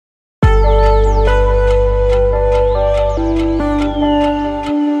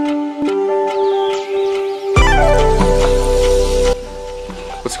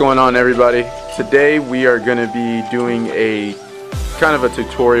going on, everybody? Today we are going to be doing a kind of a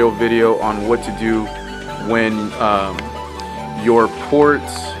tutorial video on what to do when your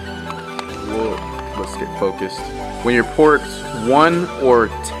ports, let's get focused, when your ports 1 or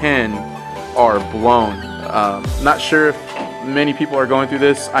 10 are blown. Not sure if many people are going through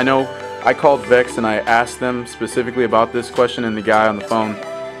this. I know I called VEX and I asked them specifically about this question, and the guy on the phone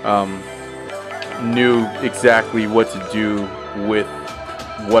knew exactly what to do with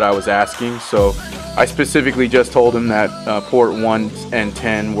what I was asking. So I specifically just told him that port 1 and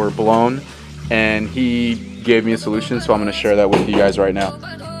 10 were blown, and he gave me a solution, so I'm going to share that with you guys right now.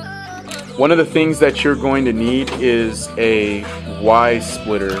 One of the things that you're going to need is a Y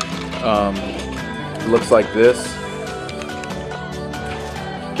splitter. It looks like this.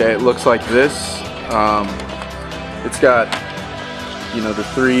 Okay, it looks like this. It's got, you know, the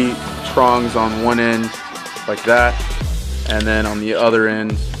 3 prongs on one end like that, and then on the other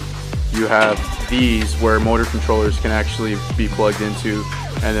end you have these where motor controllers can actually be plugged into,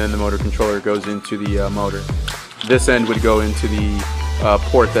 and then the motor controller goes into the motor. This end would go into the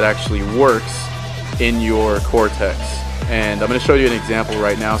port that actually works in your Cortex, and I'm going to show you an example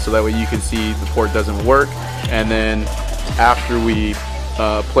right now so that way you can see the port doesn't work, and then after we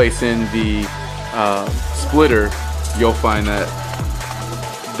place in the splitter, you'll find that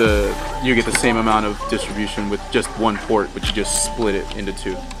you get the same amount of distribution with just one port, but you just split it into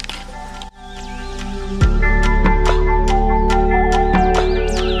 2.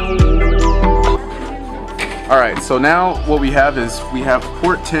 Alright, so now what we have is we have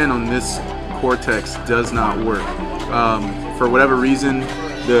port 10 on this Cortex does not work. For whatever reason,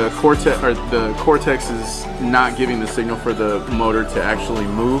 the Cortex is not giving the signal for the motor to actually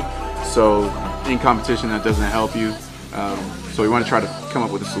move. So in competition, that doesn't help you. So we want to try to come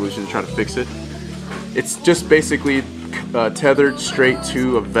up with a solution to try to fix it. It's just basically tethered straight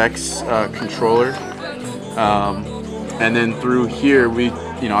to a VEX controller, and then through here we,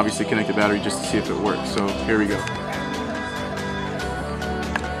 obviously connect the battery just to see if it works. So here we go.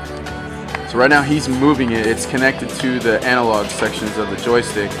 So right now he's moving it. It's connected to the analog sections of the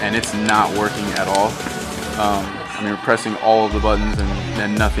joystick, and it's not working at all. We're pressing all of the buttons and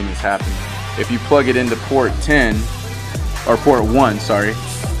then nothing is happening. If you plug it into port 10, or port 1, sorry,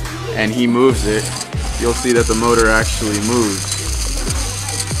 and he moves it, you'll see that the motor actually moves.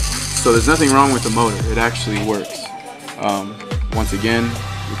 So there's nothing wrong with the motor, it actually works. Once again,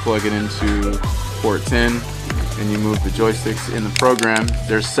 you plug it into port 10 and you move the joysticks in the program.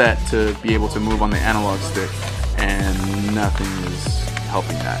 They're set to be able to move on the analog stick, and nothing is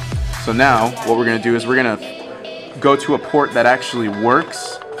helping that. So now what we're going to do is we're going to go to a port that actually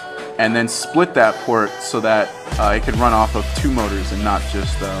works, and then split that port so that it could run off of 2 motors and not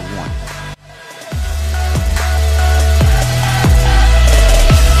just 1.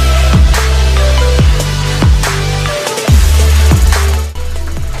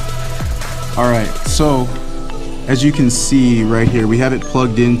 Alright, so as you can see right here, we have it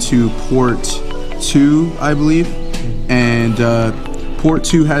plugged into port 2, I believe, and port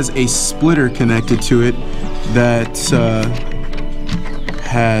 2 has a splitter connected to it that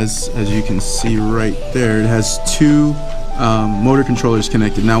has, as you can see right there, it has 2 motor controllers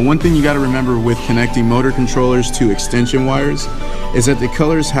connected. Now, one thing you got to remember with connecting motor controllers to extension wires is that the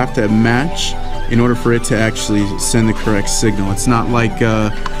colors have to match in order for it to actually send the correct signal. It's not like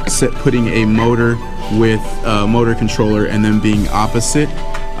putting a motor with a motor controller and then being opposite.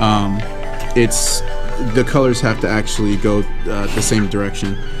 The colors have to actually go the same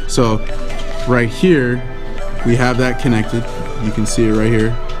direction. So right here we have that connected. You can see it right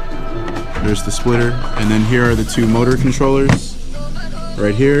here. There's the splitter, and then here are the 2 motor controllers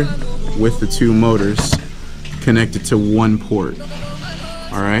right here with the 2 motors connected to 1 port.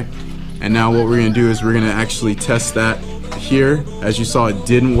 Alright, and now what we're going to do is we're going to actually test that here. As you saw, it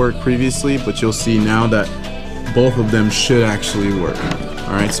didn't work previously, but you'll see now that both of them should actually work.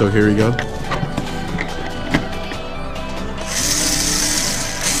 Alright, so here we go.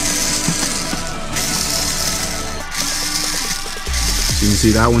 You can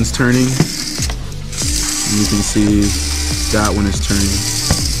see that one's turning, and you can see that one is turning.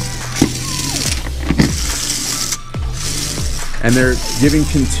 And they're giving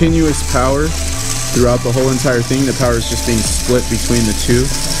continuous power throughout the whole entire thing. The power is just being split between the 2.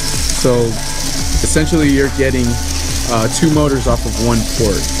 So essentially you're getting 2 motors off of 1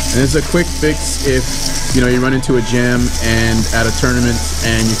 port. And it's a quick fix if you run into a jam and at a tournament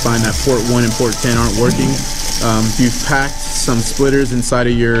and you find that port 1 and port 10 aren't working. If you've packed some splitters inside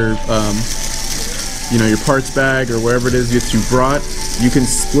of your your parts bag or wherever it is that you brought, you can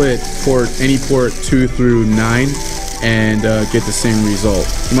split any port 2 through 9 and get the same result.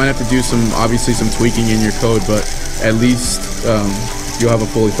 You might have to do obviously some tweaking in your code, but at least you'll have a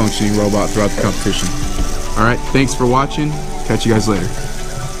fully functioning robot throughout the competition. Alright, thanks for watching. Catch you guys later.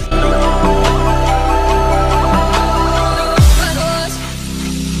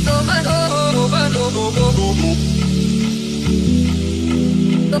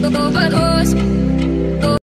 Overdose.